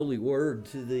Holy Word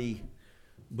to the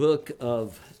book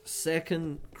of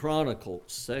Second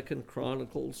Chronicles.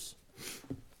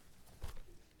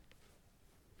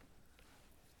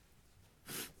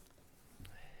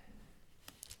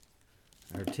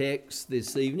 Our text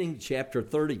this evening, chapter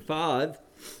 35,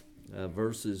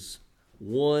 verses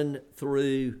 1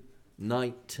 through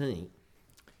 19.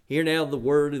 Hear now the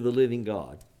word of the living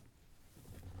God.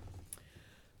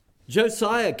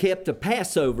 Josiah kept a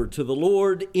Passover to the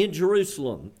Lord in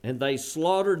Jerusalem, and they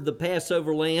slaughtered the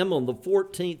Passover lamb on the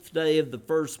 14th day of the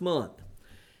first month.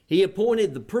 He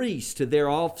appointed the priests to their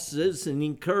offices and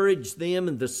encouraged them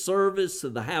in the service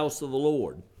of the house of the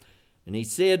Lord. And he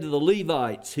said to the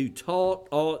Levites who taught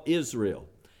all Israel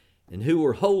and who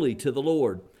were holy to the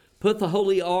Lord, "Put the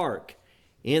holy ark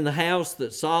in the house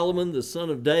that Solomon, the son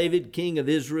of David, king of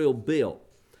Israel, built.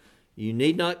 You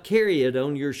need not carry it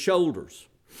on your shoulders.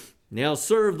 Now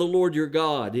serve the Lord your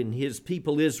God and his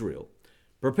people Israel.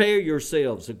 Prepare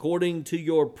yourselves according to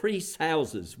your priests'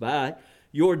 houses by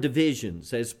your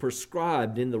divisions, as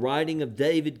prescribed in the writing of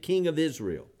David, king of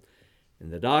Israel,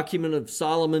 and the document of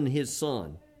Solomon his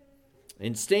son.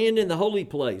 And stand in the holy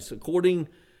place according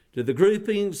to the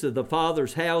groupings of the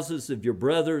fathers' houses of your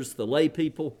brothers, the lay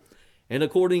people, and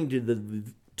according to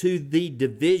the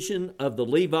division of the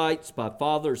Levites by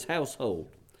father's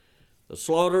household. The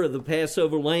slaughter of the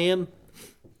Passover lamb,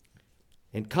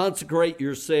 and consecrate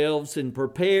yourselves and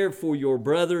prepare for your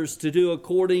brothers to do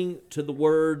according to the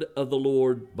word of the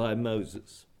Lord by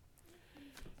Moses."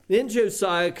 Then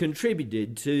Josiah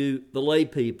contributed to the lay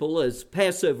people as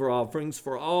Passover offerings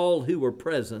for all who were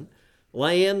present,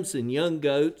 lambs and young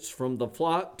goats from the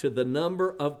flock to the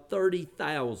number of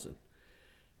 30,000,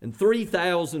 and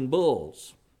 3,000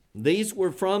 bulls. These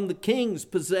were from the king's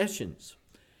possessions.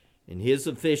 And his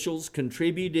officials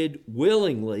contributed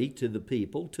willingly to the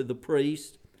people, to the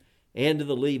priests, and to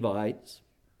the Levites.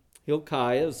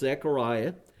 Hilkiah,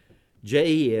 Zechariah,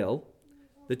 Jehiel,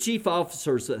 the chief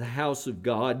officers of the house of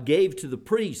God, gave to the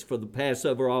priests for the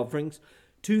Passover offerings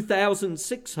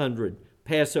 2,600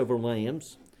 Passover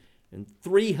lambs and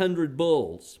 300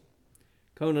 bulls.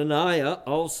 Conaniah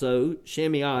also,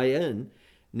 Shemaiah, and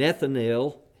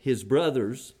Nethanel, his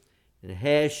brothers, and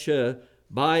Hashabiah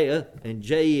and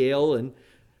Jael and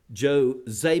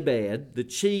Jozabad, the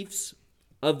chiefs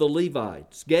of the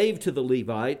Levites, gave to the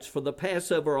Levites for the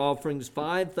Passover offerings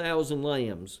 5,000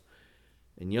 lambs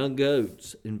and young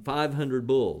goats and 500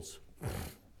 bulls.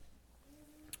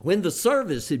 When the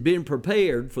service had been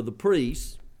prepared for the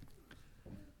priests,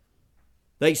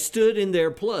 they stood in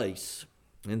their place,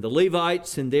 and the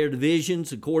Levites in their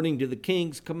divisions according to the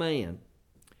king's command.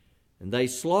 And they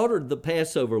slaughtered the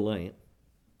Passover lamb.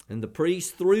 And the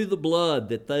priests threw the blood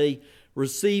that they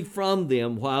received from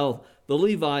them, while the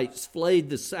Levites flayed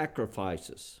the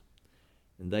sacrifices.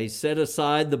 And they set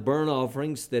aside the burnt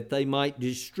offerings that they might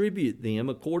distribute them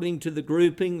according to the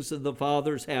groupings of the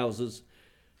fathers' houses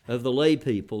of the lay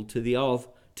people to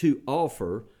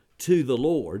offer to the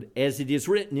Lord, as it is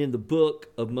written in the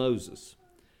book of Moses.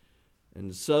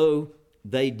 And so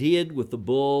they did with the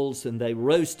bulls, and they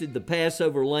roasted the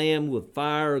Passover lamb with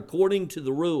fire according to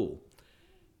the rule.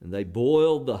 And they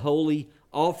boiled the holy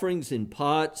offerings in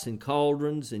pots and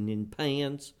cauldrons and in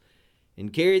pans,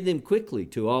 and carried them quickly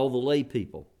to all the lay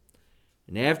people.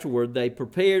 And afterward they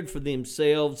prepared for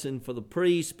themselves and for the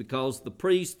priests, because the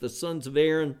priests, the sons of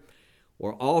Aaron,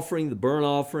 were offering the burnt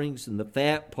offerings and the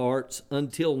fat parts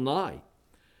until night.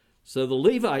 So the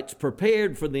Levites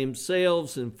prepared for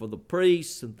themselves and for the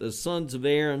priests and the sons of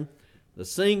Aaron. The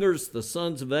singers, the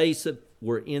sons of Asaph,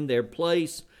 were in their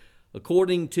place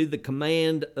according to the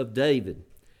command of David.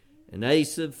 And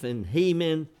Asaph and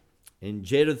Heman and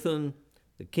Jeduthun,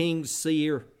 the king's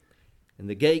seer, and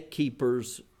the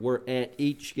gatekeepers were at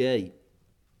each gate.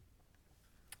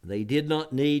 They did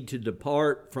not need to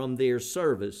depart from their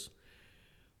service,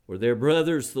 for their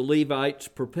brothers the Levites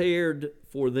prepared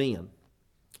for them.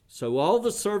 So all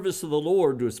the service of the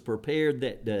Lord was prepared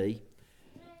that day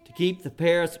to keep the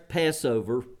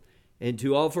Passover and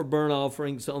to offer burnt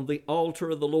offerings on the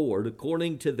altar of the Lord,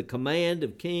 according to the command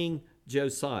of King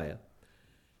Josiah.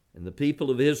 And the people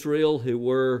of Israel who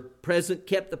were present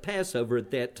kept the Passover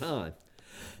at that time,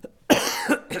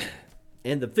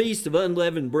 and the feast of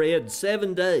unleavened bread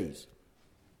 7 days.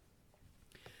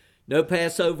 No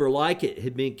Passover like it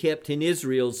had been kept in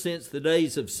Israel since the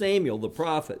days of Samuel the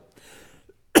prophet.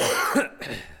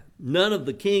 None of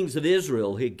the kings of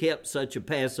Israel had kept such a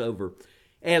Passover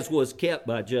as was kept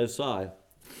by Josiah.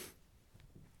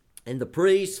 And the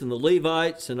priests and the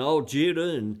Levites and all Judah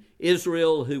and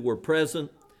Israel who were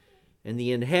present, and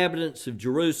the inhabitants of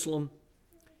Jerusalem,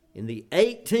 in the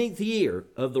 18th year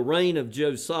of the reign of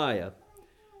Josiah,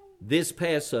 this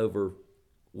Passover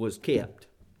was kept.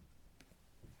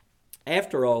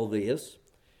 After all this,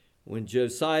 when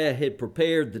Josiah had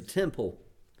prepared the temple,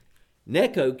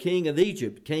 Necho, king of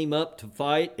Egypt, came up to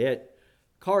fight at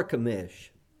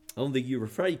Carchemish on the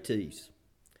Euphrates.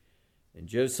 And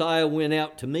Josiah went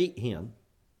out to meet him.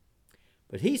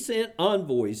 But he sent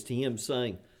envoys to him,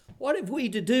 saying, "What have we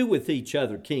to do with each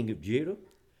other, king of Judah?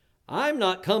 I am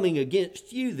not coming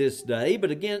against you this day,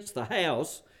 but against the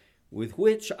house with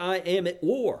which I am at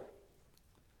war.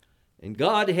 And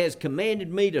God has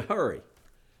commanded me to hurry.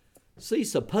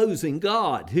 Cease opposing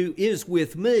God, who is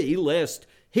with me, lest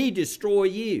he destroy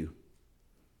you."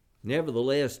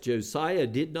 Nevertheless, Josiah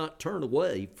did not turn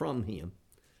away from him,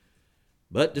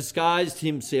 but disguised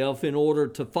himself in order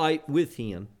to fight with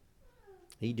him.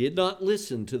 He did not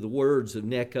listen to the words of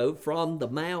Necho from the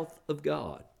mouth of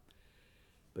God,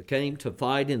 but came to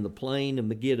fight in the plain of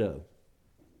Megiddo.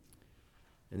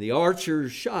 And the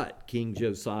archers shot King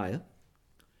Josiah.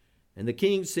 And the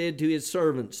king said to his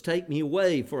servants, "Take me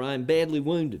away, for I am badly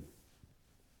wounded."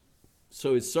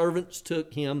 So his servants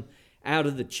took him out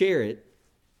of the chariot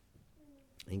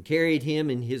and carried him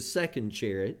in his second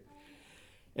chariot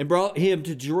and brought him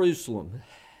to Jerusalem.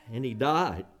 And he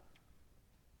died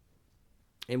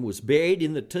and was buried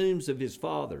in the tombs of his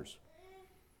fathers.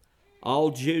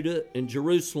 All Judah and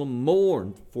Jerusalem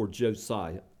mourned for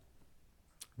Josiah.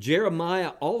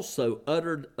 Jeremiah also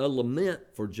uttered a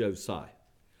lament for Josiah.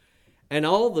 And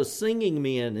all the singing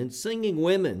men and singing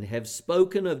women have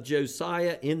spoken of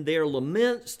Josiah in their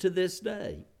laments to this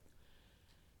day.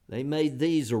 They made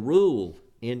these a rule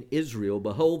in Israel.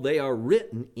 Behold, they are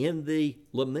written in the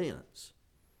laments.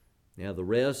 Now the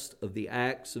rest of the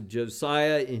acts of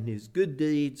Josiah in his good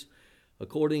deeds,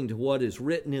 according to what is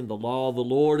written in the law of the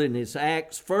Lord, and his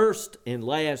acts first and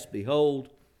last, behold,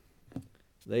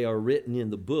 they are written in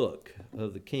the book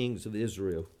of the kings of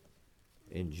Israel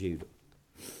and Judah.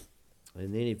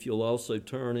 And then if you'll also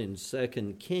turn in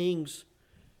 2 Kings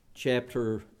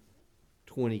chapter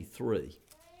 23.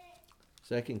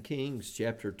 2 Kings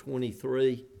chapter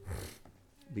 23,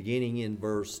 beginning in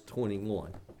verse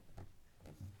 21.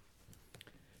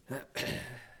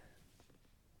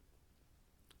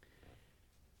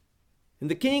 And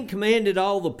the king commanded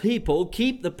all the people,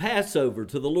 "Keep the Passover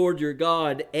to the Lord your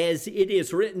God, as it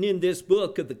is written in this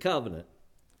book of the covenant."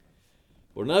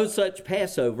 For no such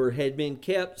Passover had been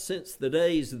kept since the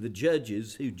days of the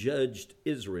judges who judged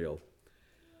Israel,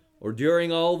 or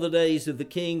during all the days of the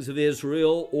kings of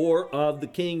Israel or of the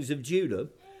kings of Judah.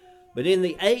 But in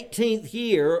the 18th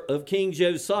year of King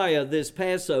Josiah, this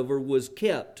Passover was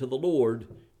kept to the Lord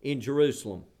in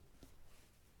Jerusalem.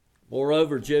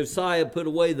 Moreover, Josiah put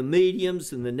away the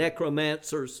mediums and the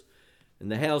necromancers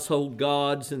and the household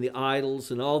gods and the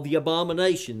idols and all the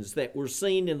abominations that were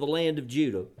seen in the land of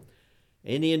Judah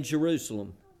and in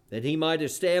Jerusalem, that he might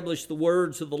establish the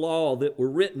words of the law that were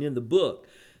written in the book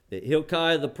that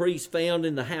Hilkiah the priest found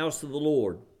in the house of the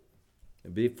Lord.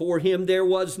 And before him there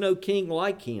was no king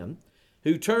like him,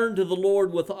 who turned to the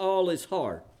Lord with all his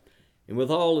heart, and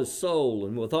with all his soul,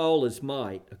 and with all his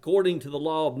might, according to the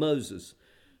law of Moses,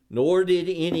 nor did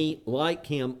any like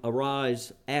him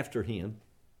arise after him.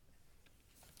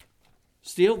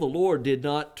 Still the Lord did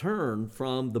not turn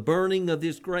from the burning of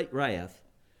his great wrath,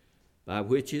 by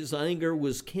which his anger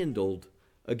was kindled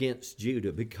against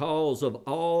Judah, because of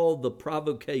all the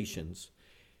provocations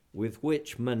with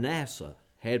which Manasseh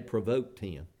had provoked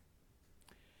him.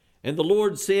 And the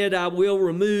Lord said, "I will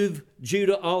remove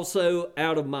Judah also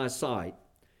out of my sight,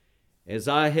 as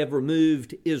I have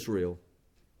removed Israel.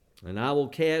 And I will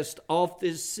cast off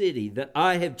this city that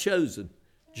I have chosen,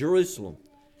 Jerusalem,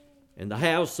 and the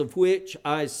house of which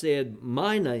I said,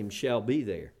 my name shall be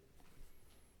there."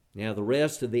 Now the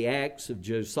rest of the acts of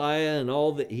Josiah and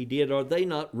all that he did, are they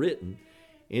not written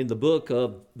in the book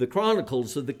of the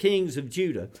Chronicles of the kings of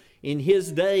Judah? In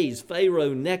his days,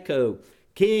 Pharaoh Necho,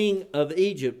 king of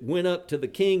Egypt, went up to the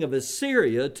king of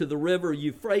Assyria to the river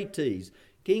Euphrates.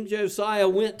 King Josiah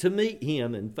went to meet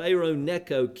him, and Pharaoh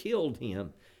Necho killed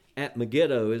him at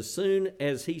Megiddo as soon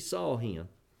as he saw him.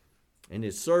 And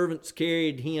his servants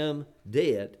carried him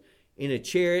dead in a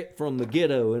chariot from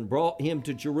Megiddo and brought him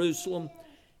to Jerusalem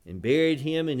and buried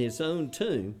him in his own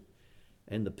tomb.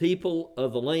 And the people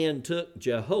of the land took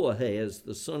Jehoahaz,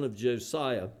 the son of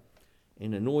Josiah,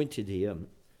 and anointed him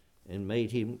and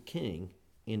made him king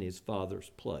in his father's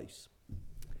place.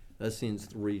 Thus ends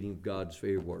the reading of God's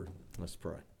very word. Let's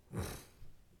pray.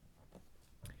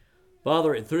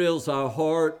 Father, it thrills our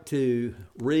heart to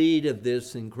read of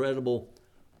this incredible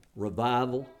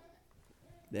revival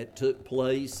that took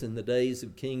place in the days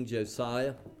of King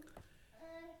Josiah.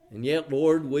 And yet,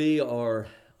 Lord, we are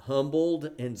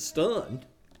humbled and stunned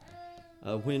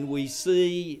when we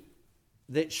see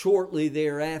that shortly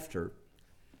thereafter,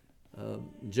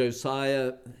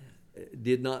 Josiah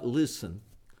did not listen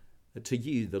to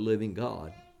you, the living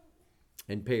God,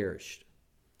 and perished.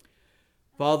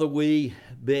 Father, we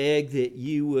beg that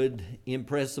you would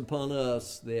impress upon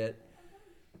us that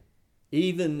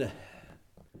even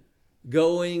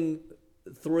going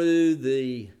through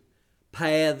the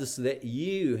paths that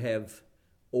you have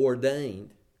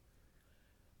ordained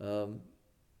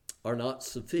are not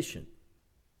sufficient,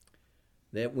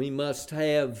 that we must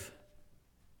have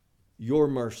your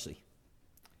mercy.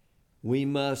 We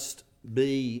must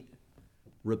be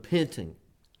repenting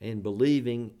and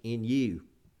believing in you.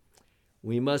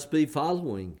 We must be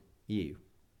following you.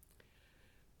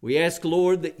 We ask,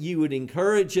 Lord, that you would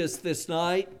encourage us this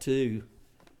night to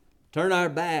turn our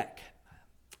back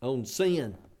on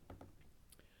sin,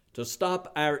 to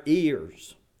stop our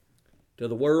ears to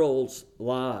the world's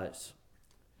lies,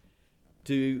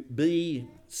 to be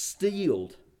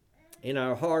steeled in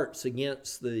our hearts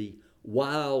against the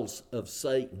wiles of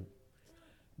Satan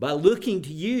by looking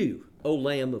to you, O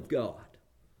Lamb of God,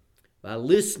 by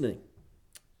listening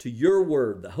to your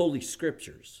word, the Holy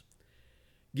Scriptures.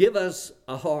 Give us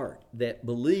a heart that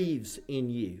believes in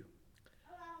you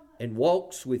and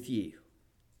walks with you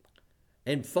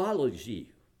and follows you.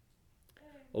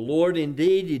 O Lord,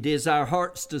 indeed, it is our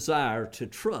heart's desire to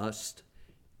trust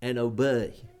and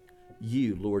obey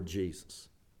you, Lord Jesus.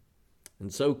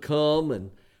 And so come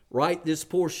and write this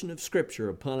portion of Scripture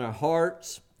upon our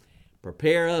hearts.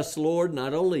 Prepare us, Lord,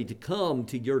 not only to come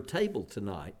to your table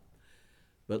tonight,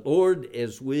 but Lord,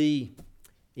 as we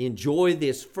enjoy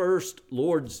this first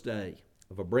Lord's Day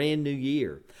of a brand new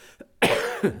year,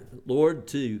 Lord,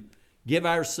 to give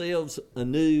ourselves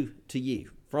anew to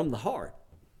you from the heart,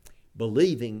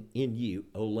 believing in you,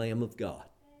 O Lamb of God.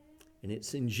 And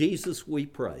it's in Jesus we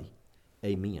pray.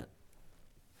 Amen.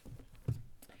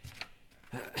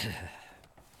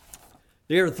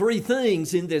 There are three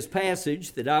things in this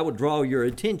passage that I would draw your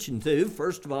attention to.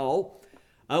 First of all,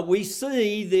 we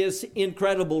see this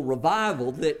incredible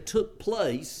revival that took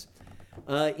place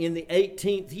in the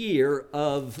 18th year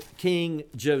of King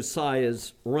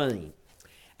Josiah's reign.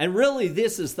 And really,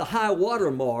 this is the high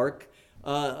water mark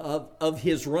of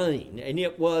his reign. And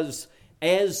it was,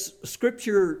 as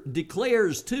Scripture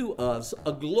declares to us,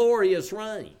 a glorious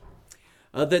reign.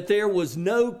 That there was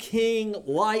no king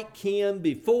like him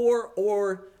before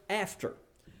or after.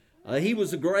 He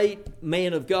was a great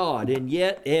man of God. And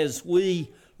yet, as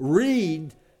we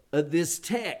read this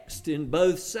text in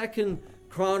both 2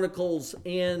 Chronicles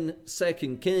and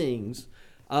 2 Kings,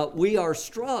 we are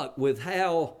struck with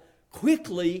how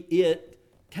quickly it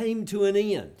came to an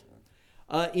end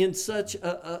in such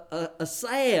a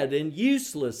sad and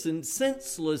useless and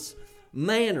senseless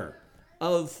manner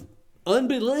of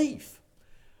unbelief.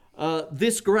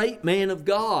 This great man of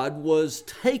God was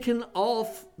taken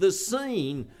off the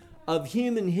scene of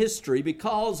human history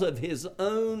because of his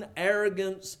own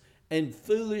arrogance and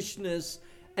foolishness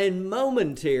and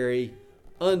momentary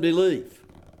unbelief.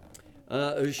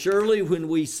 Surely when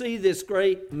we see this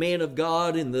great man of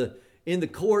God in the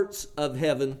courts of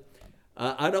heaven,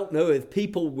 I don't know if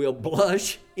people will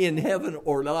blush in heaven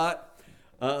or not,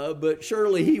 but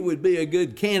surely he would be a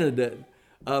good candidate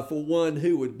for one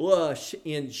who would blush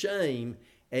in shame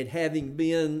at having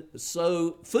been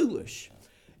so foolish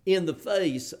in the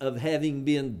face of having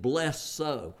been blessed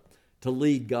so to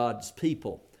lead God's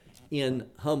people in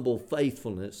humble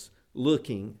faithfulness,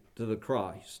 looking to the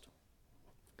Christ.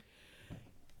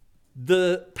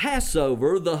 The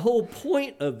Passover, the whole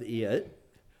point of it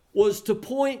was to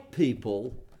point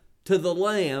people to the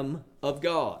Lamb of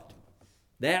God.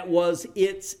 That was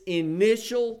its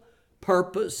initial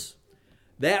purpose.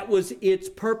 That was its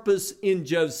purpose in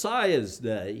Josiah's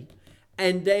day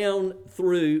and down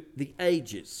through the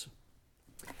ages.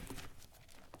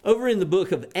 Over in the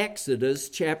book of Exodus,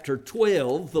 chapter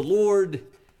 12, the Lord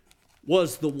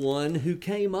was the one who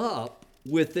came up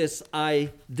with this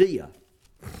idea.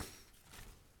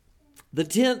 The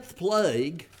 10th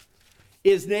plague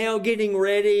is now getting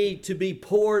ready to be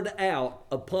poured out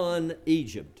upon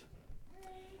Egypt.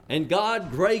 And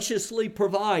God graciously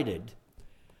provided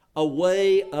a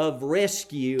way of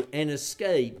rescue and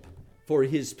escape for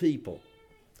his people.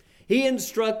 He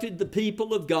instructed the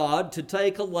people of God to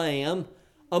take a lamb,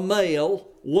 a male,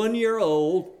 1 year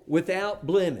old, without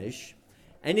blemish,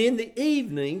 and in the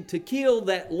evening to kill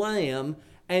that lamb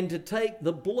and to take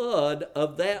the blood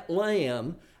of that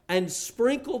lamb and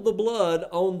sprinkle the blood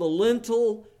on the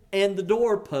lintel and the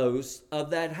doorposts of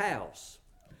that house.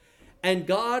 And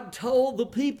God told the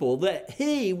people that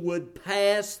he would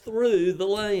pass through the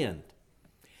land,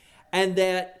 and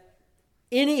that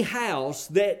any house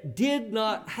that did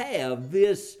not have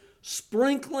this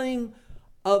sprinkling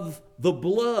of the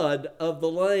blood of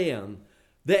the Lamb,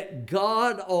 that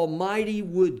God Almighty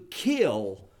would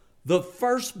kill the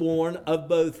firstborn of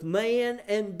both man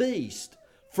and beast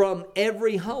from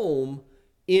every home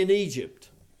in Egypt.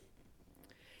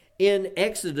 In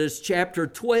Exodus chapter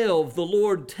 12, the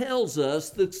Lord tells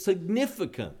us the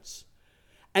significance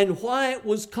and why it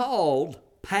was called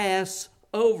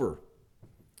Passover.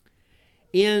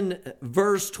 In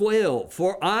verse 12,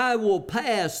 "For I will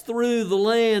pass through the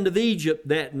land of Egypt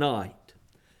that night,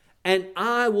 and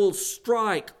I will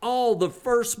strike all the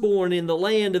firstborn in the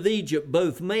land of Egypt,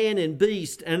 both man and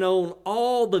beast, and on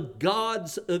all the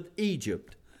gods of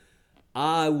Egypt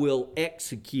I will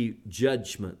execute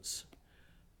judgments.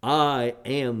 I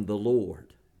am the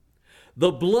Lord.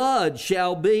 The blood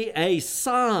shall be a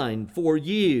sign for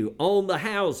you on the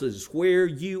houses where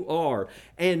you are.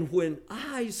 And when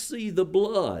I see the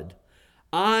blood,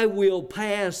 I will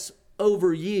pass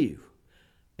over you,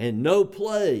 and no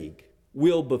plague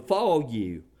will befall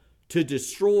you to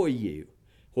destroy you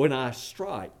when I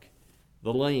strike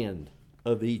the land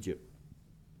of Egypt."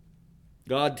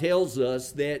 God tells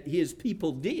us that his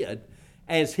people did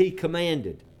as he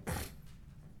commanded.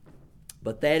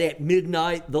 But that at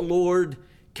midnight the Lord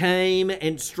came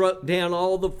and struck down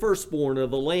all the firstborn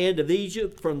of the land of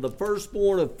Egypt, from the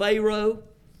firstborn of Pharaoh,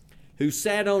 who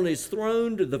sat on his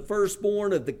throne, to the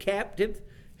firstborn of the captive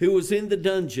who was in the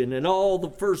dungeon, and all the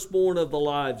firstborn of the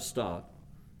livestock.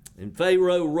 And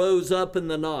Pharaoh rose up in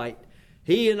the night,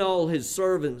 he and all his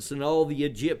servants and all the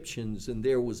Egyptians, and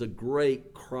there was a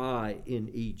great cry in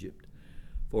Egypt,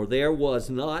 for there was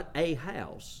not a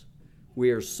house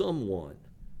where someone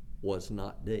was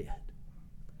not dead.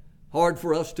 Hard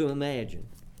for us to imagine.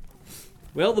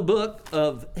 Well, the book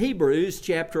of Hebrews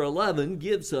chapter 11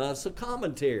 gives us a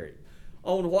commentary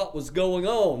on what was going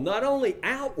on, not only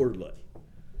outwardly,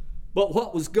 but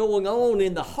what was going on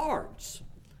in the hearts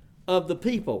of the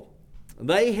people.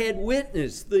 They had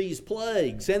witnessed these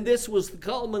plagues, and this was the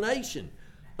culmination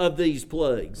of these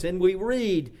plagues. And we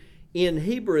read in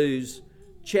Hebrews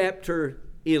chapter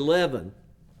 11,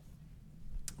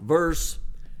 verse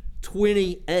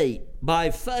 28,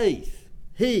 "By faith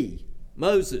he,"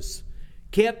 Moses,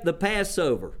 "kept the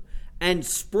Passover and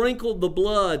sprinkled the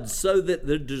blood so that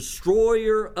the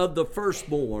destroyer of the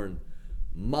firstborn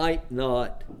might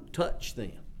not touch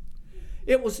them."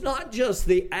 It was not just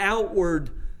the outward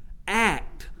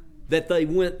act that they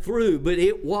went through, but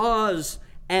it was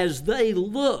as they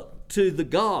looked to the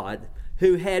God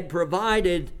who had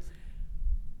provided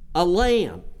a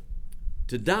lamb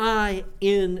to die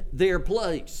in their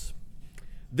place.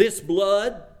 This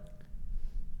blood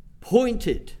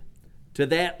pointed to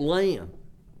that Lamb,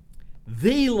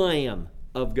 the Lamb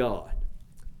of God.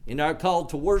 In our call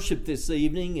to worship this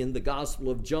evening in the Gospel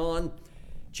of John,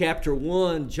 chapter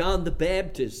 1, John the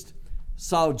Baptist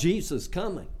saw Jesus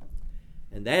coming.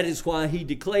 And that is why he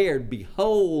declared,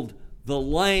 "Behold the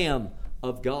Lamb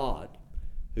of God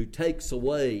who takes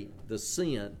away the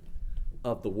sin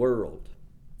of the world."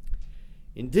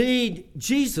 Indeed,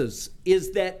 Jesus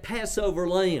is that Passover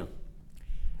lamb,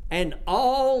 and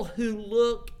all who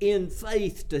look in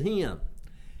faith to him,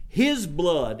 his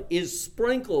blood is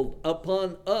sprinkled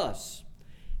upon us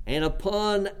and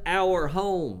upon our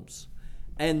homes,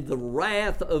 and the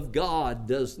wrath of God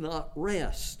does not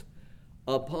rest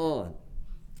upon.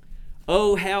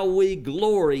 Oh, how we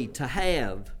glory to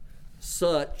have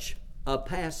such a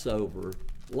Passover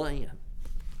lamb.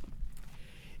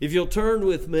 If you'll turn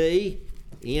with me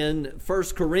in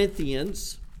 1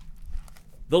 Corinthians,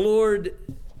 the Lord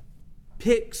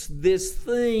picks this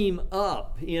theme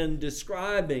up in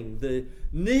describing the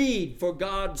need for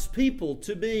God's people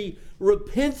to be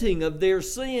repenting of their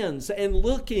sins and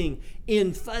looking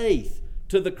in faith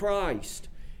to the Christ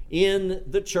in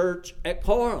the church at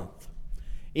Corinth,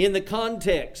 in the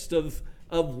context of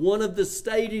one of the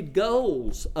stated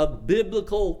goals of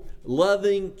biblical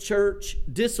loving church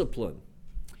discipline.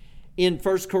 In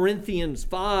 1 Corinthians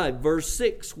 5, verse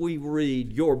 6, we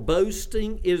read, "Your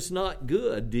boasting is not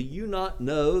good. Do you not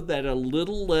know that a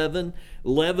little leaven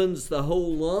leavens the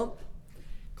whole lump?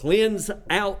 Cleanse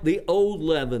out the old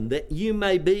leaven, that you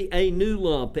may be a new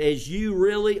lump, as you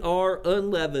really are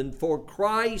unleavened. For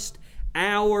Christ,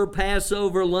 our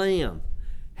Passover lamb,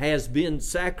 has been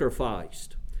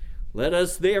sacrificed. Let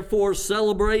us therefore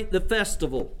celebrate the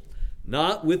festival,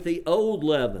 not with the old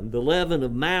leaven, the leaven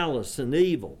of malice and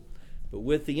evil, but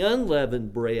with the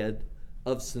unleavened bread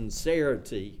of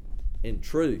sincerity and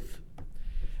truth."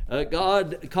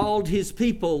 God called his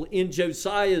people in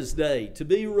Josiah's day to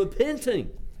be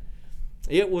repenting.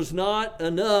 It was not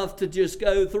enough to just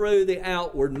go through the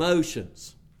outward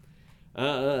motions.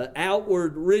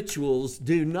 Outward rituals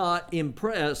do not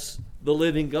impress the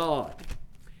living God.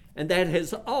 And that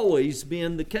has always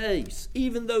been the case,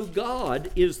 even though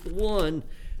God is the one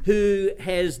who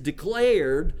has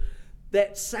declared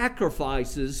that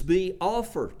sacrifices be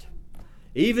offered,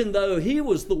 even though he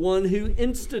was the one who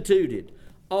instituted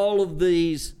all of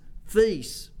these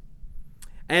feasts.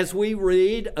 As we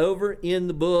read over in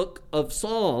the book of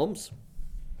Psalms,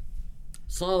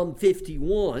 Psalm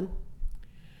 51,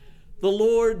 the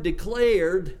Lord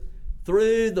declared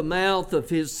through the mouth of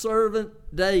his servant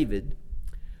David,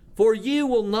 "For you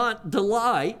will not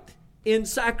delight in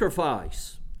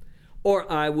sacrifice, or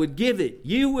I would give it.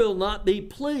 You will not be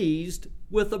pleased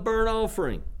with a burnt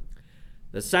offering.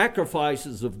 The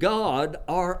sacrifices of God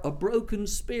are a broken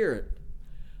spirit,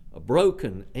 a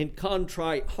broken and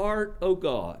contrite heart, O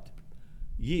God,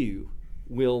 you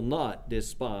will not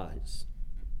despise."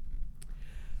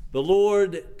 The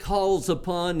Lord calls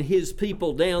upon his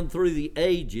people down through the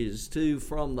ages to,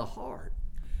 from the heart,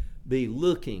 be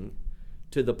looking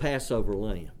to the Passover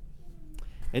lamb.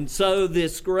 And so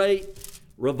this great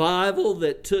revival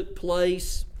that took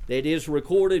place, that is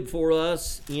recorded for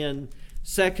us in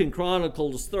 2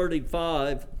 Chronicles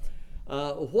 35,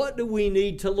 what do we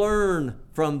need to learn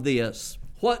from this?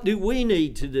 What do we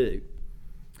need to do?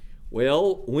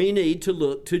 Well, we need to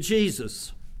look to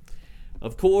Jesus.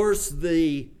 Of course,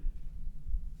 the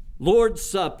Lord's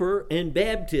Supper and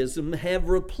baptism have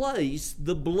replaced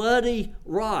the bloody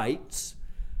rites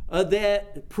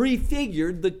that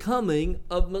prefigured the coming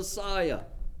of Messiah.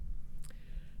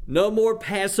 No more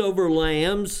Passover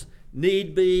lambs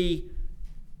need be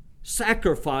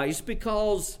sacrificed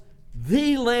because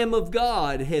the Lamb of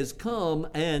God has come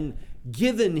and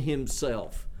given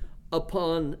himself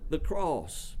upon the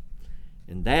cross.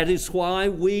 And that is why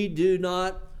we do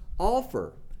not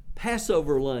offer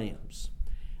Passover lambs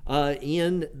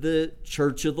in the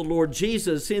Church of the Lord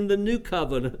Jesus in the New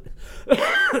Covenant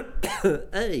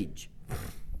age.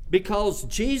 Because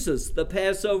Jesus, the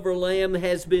Passover lamb,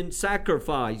 has been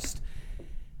sacrificed,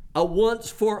 a once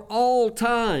for all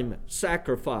time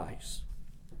sacrifice.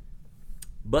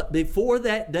 But before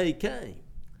that day came,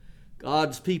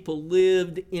 God's people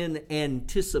lived in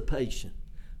anticipation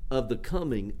of the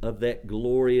coming of that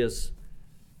glorious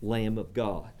Lamb of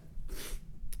God.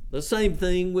 The same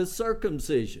thing with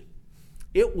circumcision.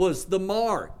 It was the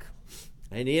mark,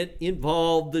 and it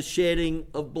involved the shedding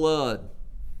of blood.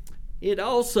 It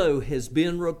also has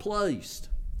been replaced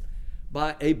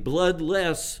by a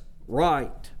bloodless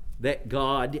rite that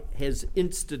God has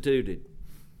instituted.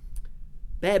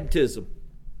 Baptism.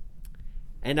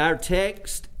 And our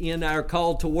text in our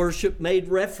call to worship made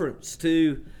reference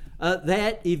to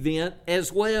that event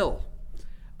as well.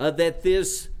 That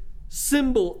this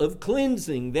symbol of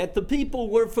cleansing that the people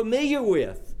were familiar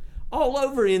with all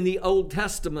over in the Old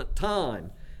Testament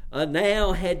time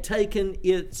now had taken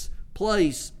its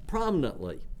place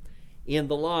prominently in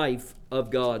the life of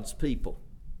God's people.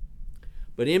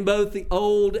 But in both the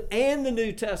Old and the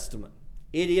New Testament,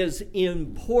 it is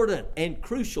important and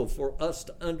crucial for us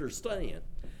to understand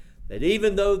that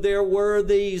even though there were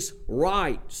these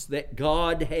rites that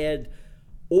God had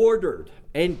ordered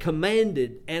and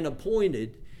commanded and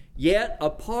appointed, yet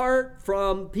apart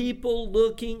from people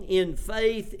looking in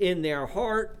faith in their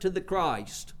heart to the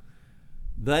Christ,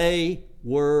 they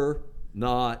were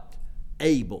not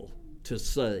able to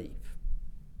save.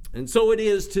 And so it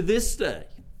is to this day.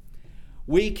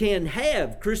 We can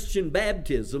have Christian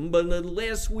baptism, but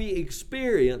unless we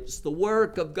experience the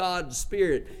work of God's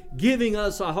Spirit giving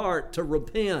us a heart to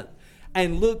repent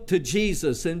and look to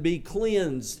Jesus and be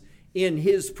cleansed in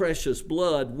His precious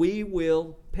blood, we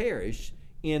will perish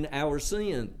in our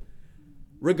sin,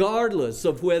 regardless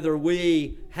of whether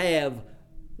we have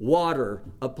water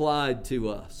applied to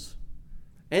us.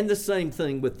 And the same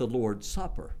thing with the Lord's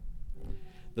Supper.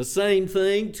 The same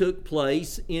thing took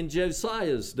place in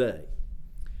Josiah's day.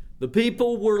 The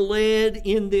people were led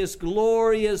in this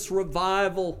glorious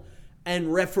revival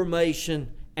and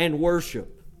reformation and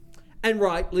worship. And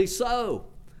rightly so.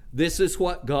 This is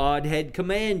what God had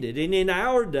commanded. And in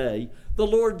our day, the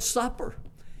Lord's Supper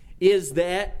is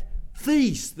that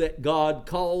feast that God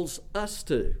calls us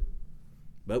to.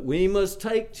 But we must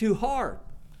take to heart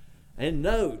and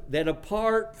note that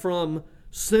apart from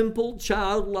simple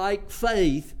childlike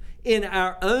faith in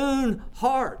our own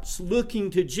hearts looking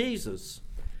to Jesus,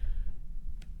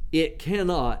 it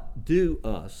cannot do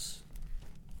us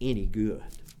any good.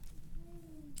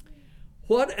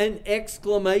 What an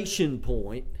exclamation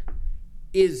point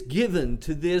is given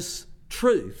to this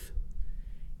truth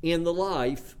in the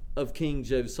life of King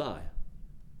Josiah.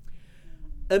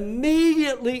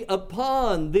 Immediately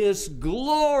upon this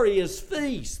glorious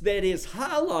feast that is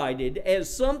highlighted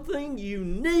as something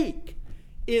unique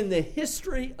in the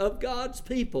history of God's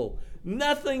people,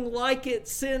 nothing like it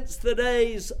since the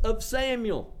days of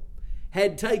Samuel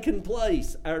had taken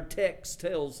place, our text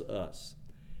tells us.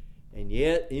 And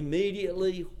yet,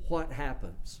 immediately, what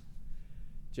happens?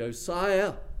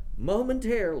 Josiah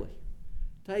momentarily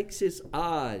takes his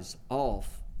eyes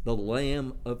off the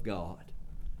Lamb of God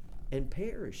and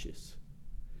perishes.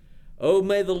 Oh,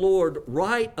 may the Lord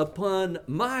write upon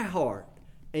my heart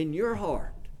and your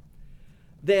heart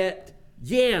that,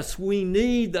 yes, we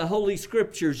need the Holy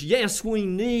Scriptures. Yes, we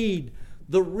need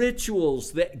the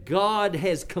rituals that God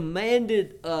has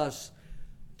commanded us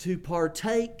to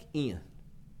partake in.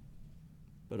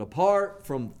 But apart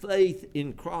from faith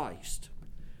in Christ,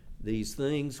 these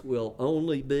things will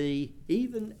only be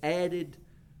even added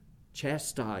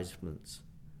chastisements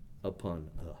upon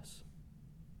us.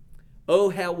 Oh,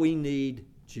 how we need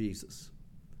Jesus.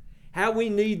 How we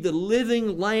need the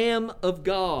living Lamb of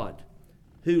God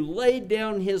who laid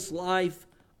down his life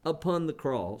upon the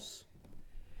cross.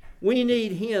 We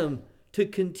need him to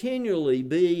continually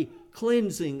be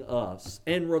cleansing us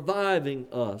and reviving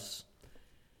us,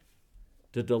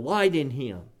 to delight in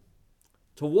him,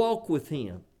 to walk with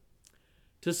him,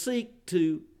 to seek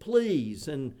to please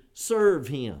and serve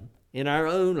him in our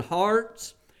own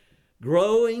hearts,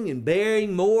 growing and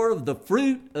bearing more of the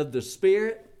fruit of the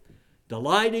Spirit,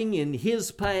 delighting in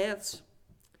his paths,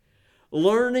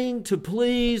 learning to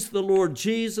please the Lord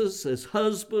Jesus as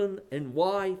husband and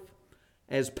wife,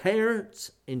 as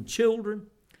parents and children,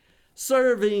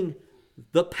 serving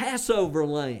the Passover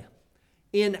lamb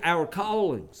in our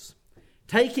callings,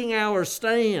 taking our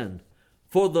stand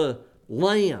for the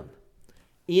lamb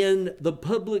in the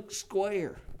public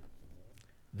square.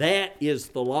 That is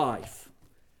the life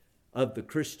of the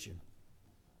Christian.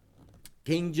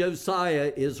 King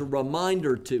Josiah is a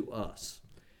reminder to us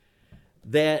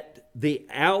that the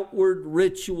outward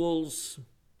rituals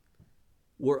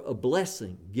were a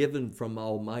blessing given from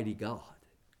Almighty God,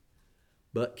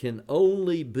 but can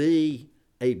only be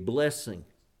a blessing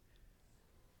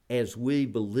as we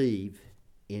believe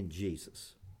in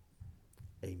Jesus.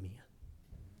 Amen.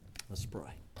 Let's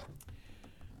pray.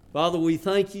 Father, we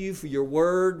thank you for your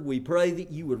word. We pray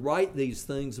that you would write these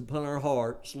things upon our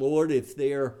hearts. Lord, if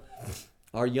there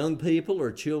are young people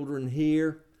or children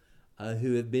here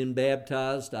who have been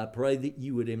baptized, I pray that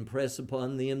you would impress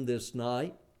upon them this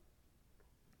night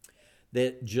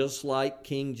that just like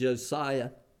King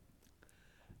Josiah,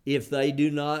 if they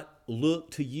do not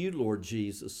look to you, Lord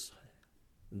Jesus,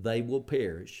 they will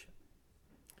perish.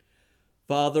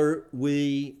 Father,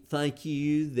 we thank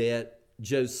you that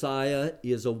Josiah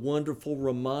is a wonderful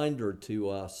reminder to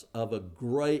us of a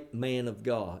great man of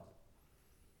God.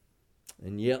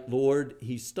 And yet, Lord,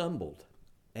 he stumbled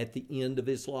at the end of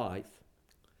his life.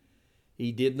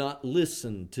 He did not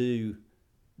listen to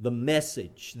the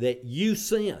message that you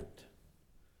sent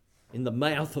in the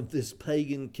mouth of this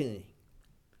pagan king.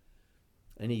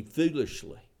 And he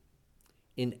foolishly,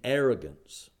 in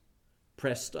arrogance,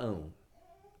 pressed on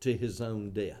to his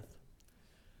own death.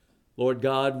 Lord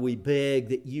God, we beg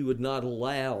that you would not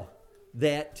allow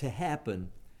that to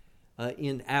happen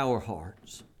in our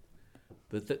hearts,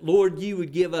 but that, Lord, you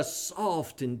would give us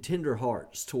soft and tender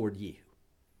hearts toward you.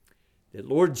 That,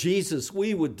 Lord Jesus,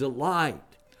 we would delight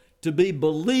to be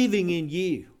believing in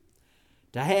you,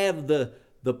 to have the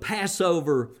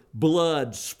Passover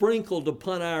blood sprinkled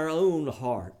upon our own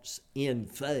hearts in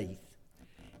faith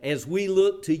as we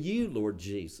look to you, Lord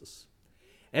Jesus,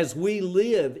 as we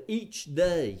live each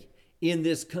day in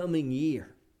this coming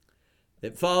year.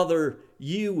 That, Father,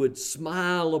 you would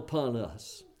smile upon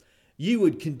us. You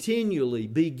would continually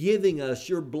be giving us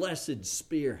your blessed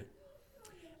Spirit.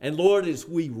 And Lord, as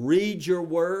we read your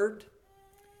word,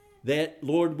 that,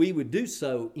 Lord, we would do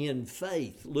so in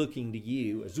faith, looking to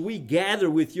you. As we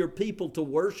gather with your people to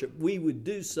worship, we would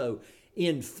do so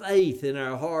in faith in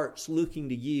our hearts, looking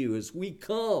to you. As we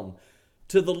come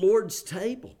to the Lord's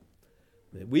table,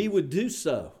 that we would do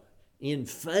so in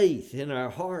faith in our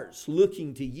hearts,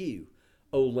 looking to you,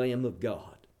 O Lamb of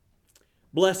God.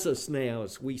 Bless us now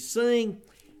as we sing,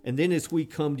 and then as we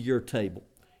come to your table.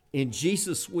 In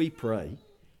Jesus we pray,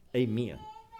 amen.